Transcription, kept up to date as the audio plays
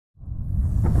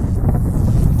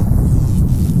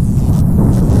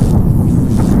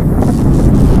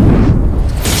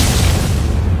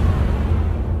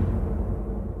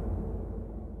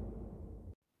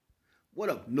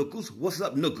Knuckles? What's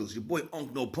up, Knuckles? Your boy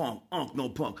Unc No Punk,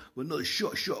 with another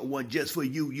short one just for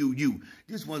you.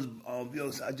 This one's,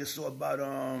 I just saw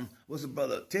about, what's the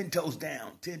brother? 10 Toes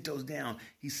Down.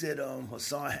 He said,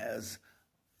 Hassan has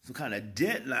some kind of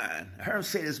deadline. I heard him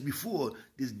say this before,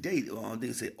 this date,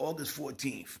 they say August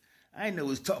 14th. I didn't know what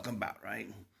he was talking about, right?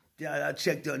 Yeah, I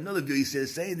checked another video, he said the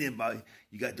same thing about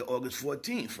you got to August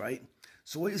 14th, right?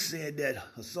 So he said that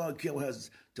Hassan Campbell has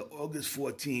to August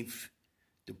 14th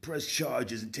to press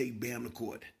charges and take Bam to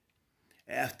court.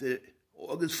 After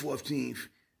August 14th,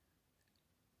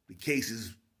 the case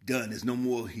is done. There's no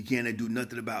more, he can't do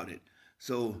nothing about it.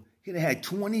 So he had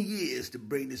 20 years to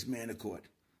bring this man to court,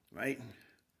 right?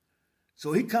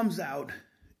 So he comes out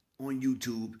on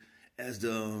YouTube as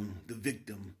the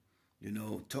victim, you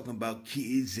know, talking about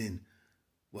kids and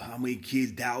well, how many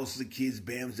kids, thousands of kids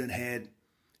Bam's done had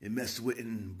and messed with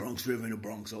in Bronx River in the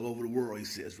Bronx, all over the world, he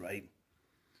says, right?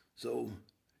 So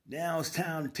now it's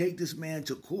time to take this man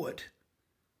to court.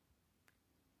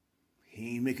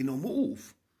 He ain't making no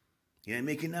move. He ain't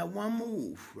making not one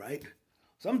move, right?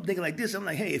 So I'm thinking like this. I'm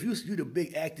like, hey, if you're the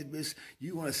big activist,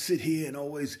 you want to sit here and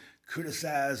always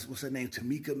criticize, what's her name,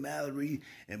 Tamika Mallory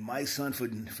and my son for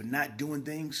not doing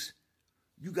things.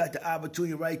 You got the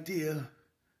opportunity right there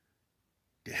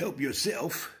to help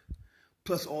yourself,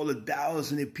 plus all the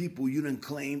thousands of people you done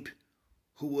claimed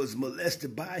who was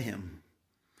molested by him.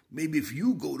 Maybe if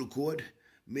you go to court,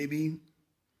 maybe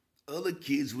other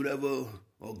kids, whatever,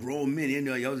 or grown men, you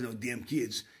know, y'all know damn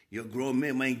kids, your grown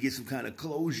men might get some kind of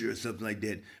closure or something like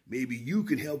that. Maybe you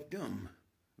could help them,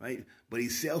 right? But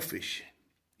he's selfish.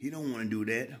 He don't want to do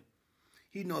that.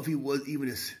 He know if he was even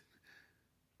to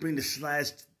bring the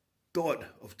slightest thought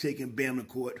of taking Bam to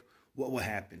court, what would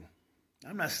happen?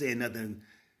 I'm not saying nothing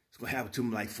is going to happen to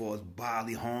him like far as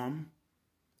bodily harm.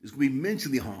 It's going to be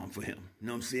mentally harm for him. You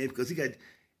know what I'm saying? Because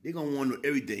they're going to want to know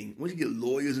everything. Once you get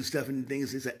lawyers and stuff and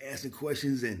things, they start asking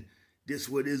questions and this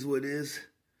what is,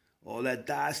 all that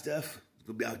thigh stuff, it's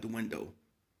going to be out the window.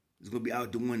 It's going to be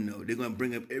out the window. They're going to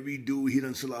bring up every dude he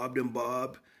done slobbed and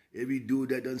bobbed, every dude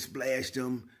that done splashed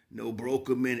him, broke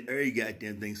him in, every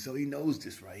goddamn thing. So he knows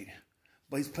this, right?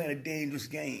 But he's playing a dangerous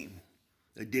game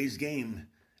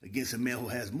against a man who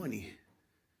has money.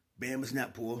 Bam is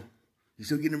not poor. He's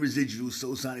still getting residuals,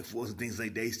 Soul Sonic Force and things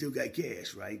like that. He still got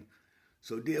cash, right?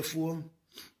 So therefore,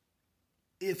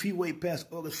 if he wait past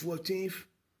August 14th,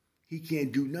 he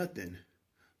can't do nothing.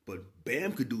 But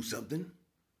Bam could do something.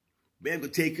 Bam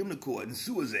could take him to court and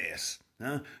sue his ass.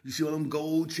 Huh? You see all them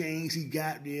gold chains he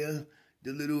got there,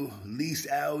 the little leased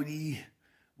Audi,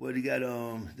 what he got,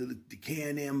 the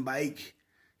Can-Am bike,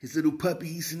 his little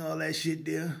puppies and all that shit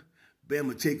there. Bam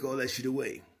would take all that shit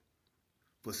away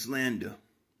for slander.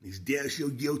 He's damn sure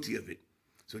guilty of it.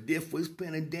 So therefore, he's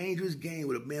playing a dangerous game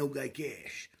with a man who got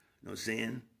cash. You know what I'm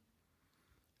saying?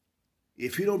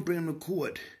 If he don't bring him to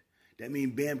court, that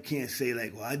means Bam can't say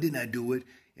like, well, I did not do it,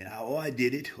 and I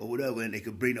did it, or whatever, and they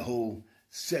could bring the whole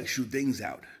sexual things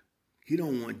out. He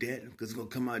don't want that, because it's going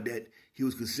to come out that he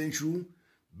was consensual.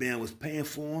 Bam was paying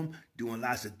for him, doing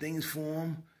lots of things for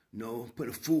him,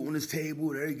 putting food on his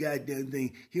table, every goddamn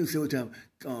thing. He would say one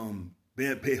time,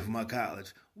 Bam paid for my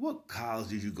college. What college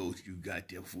did you go to, you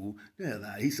goddamn fool?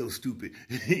 He's so stupid,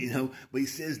 But he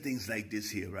says things like this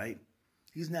here, right?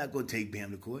 He's not going to take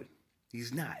Bam to court.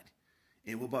 He's not.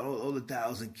 And what about all the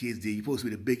 1,000 kids there? You're supposed to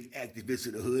be the big activist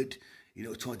of the hood,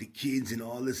 talk to kids and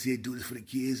all this here, do this for the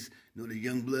kids, the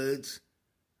young bloods.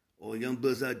 All young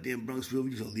bloods out there in Bronx River,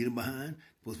 you're supposed to leave them behind.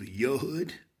 Supposed to be your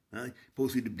hood. Huh?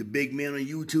 Supposed to be the big man on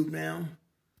YouTube now.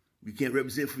 You can't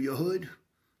represent for your hood.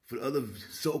 For the other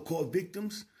so-called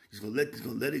victims, just gonna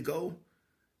let it go.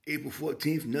 April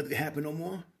 14th, nothing happened no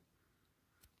more.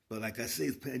 But like I say,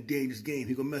 it's playing a dangerous game.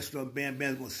 He gonna mess around,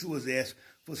 Bam's gonna sue his ass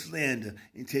for slander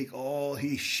and take all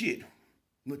his shit. He's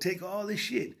gonna take all his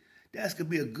shit. That's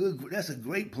a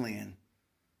great plan.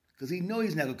 Because he know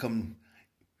he's not gonna come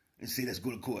and say let's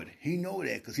go to court. He know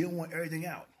that because he don't want everything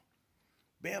out.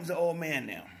 Bam's an old man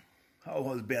now. How old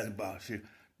was basketball? Shit.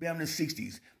 Bam in the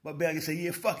 60s. But Bam can say, yeah,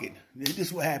 fuck it. This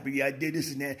is what happened. Yeah, I did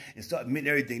this and that and start admitting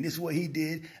everything. This is what he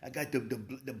did. I got the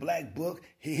black book.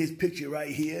 His picture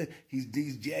right here. He's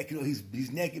jacking,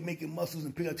 he's naked, making muscles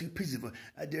and picking out 2 pieces of him.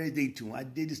 I did everything to him. I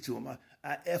did this to him.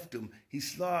 I effed him. He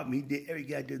slobbed me. He did every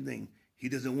goddamn thing. He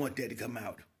doesn't want that to come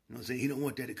out. You know what I'm saying? He don't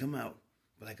want that to come out.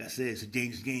 But like I said, it's a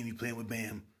dangerous game you playing with Bam. You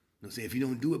know what I'm saying? If you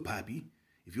don't do it, Poppy,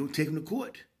 if you don't take him to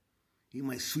court, he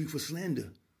might sue you for slander.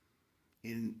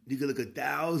 And you can look at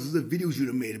thousands of videos you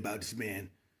done made about this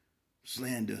man.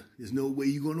 Slander. There's no way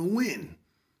you're going to win.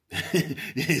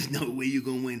 There's no way you're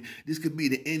going to win. This could be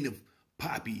the end of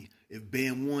Poppy if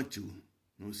Bam want to. You know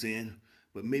what I'm saying?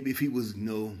 But maybe if he was,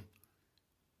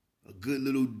 a good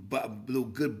little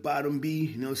good bottom B,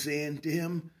 you know what I'm saying, to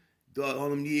him. Throughout all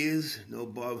them years, you know,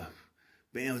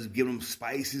 Bam was giving him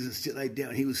spices and shit like that.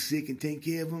 When he was sick and taking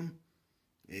care of him,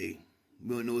 hey,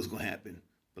 we don't know what's going to happen.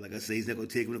 But like I say, he's not going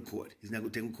to take him to court. He's not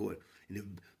going to take him to court. And if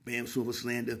Bam sued for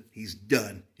slander, he's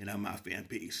done. And I'm out, fan.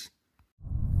 Peace.